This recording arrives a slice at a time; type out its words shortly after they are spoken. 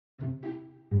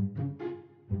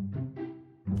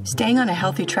Staying on a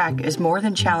healthy track is more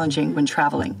than challenging when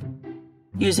traveling.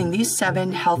 Using these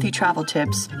 7 healthy travel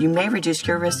tips, you may reduce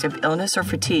your risk of illness or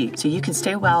fatigue so you can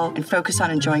stay well and focus on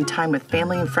enjoying time with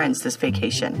family and friends this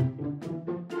vacation.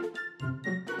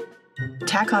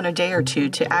 Tack on a day or 2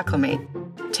 to acclimate.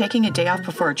 Taking a day off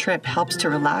before a trip helps to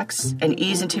relax and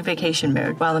ease into vacation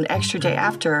mode, while an extra day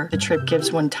after the trip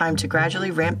gives one time to gradually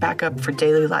ramp back up for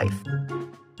daily life.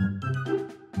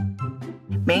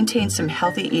 Maintain some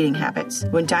healthy eating habits.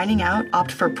 When dining out,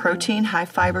 opt for protein,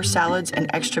 high-fiber salads, and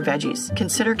extra veggies.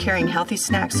 Consider carrying healthy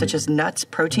snacks such as nuts,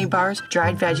 protein bars,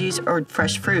 dried veggies, or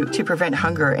fresh fruit to prevent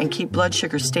hunger and keep blood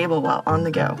sugar stable while on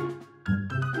the go.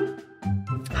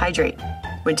 Hydrate.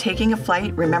 When taking a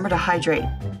flight, remember to hydrate.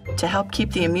 To help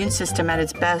keep the immune system at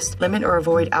its best, limit or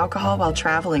avoid alcohol while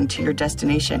traveling to your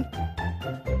destination.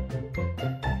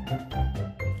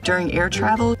 During air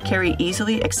travel, carry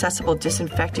easily accessible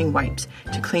disinfecting wipes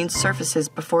to clean surfaces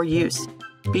before use.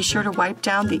 Be sure to wipe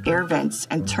down the air vents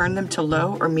and turn them to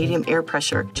low or medium air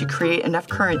pressure to create enough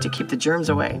current to keep the germs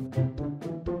away.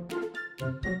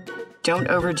 Don't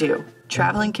overdo.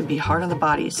 Traveling can be hard on the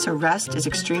body, so rest is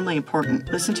extremely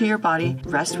important. Listen to your body,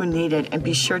 rest when needed, and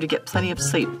be sure to get plenty of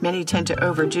sleep. Many tend to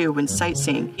overdo when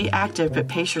sightseeing. Be active, but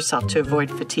pace yourself to avoid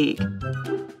fatigue.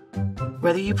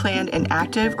 Whether you plan an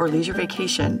active or leisure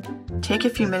vacation, take a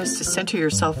few minutes to center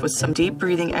yourself with some deep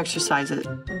breathing exercises.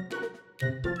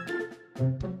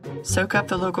 Soak up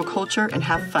the local culture and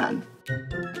have fun.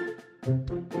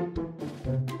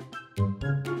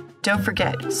 Don't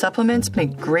forget, supplements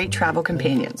make great travel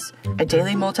companions. A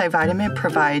daily multivitamin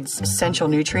provides essential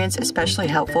nutrients, especially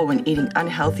helpful when eating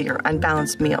unhealthy or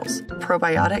unbalanced meals.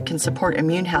 Probiotic can support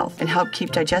immune health and help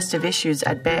keep digestive issues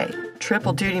at bay.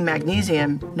 Triple duty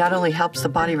magnesium not only helps the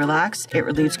body relax, it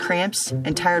relieves cramps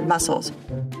and tired muscles.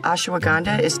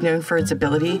 Ashwagandha is known for its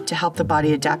ability to help the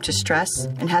body adapt to stress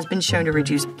and has been shown to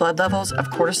reduce blood levels of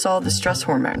cortisol, the stress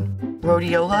hormone.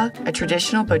 Rhodiola, a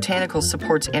traditional botanical,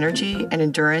 supports energy and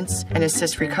endurance and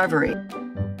assists recovery.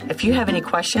 If you have any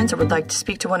questions or would like to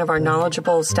speak to one of our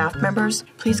knowledgeable staff members,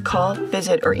 please call,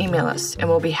 visit, or email us, and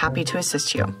we'll be happy to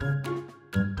assist you.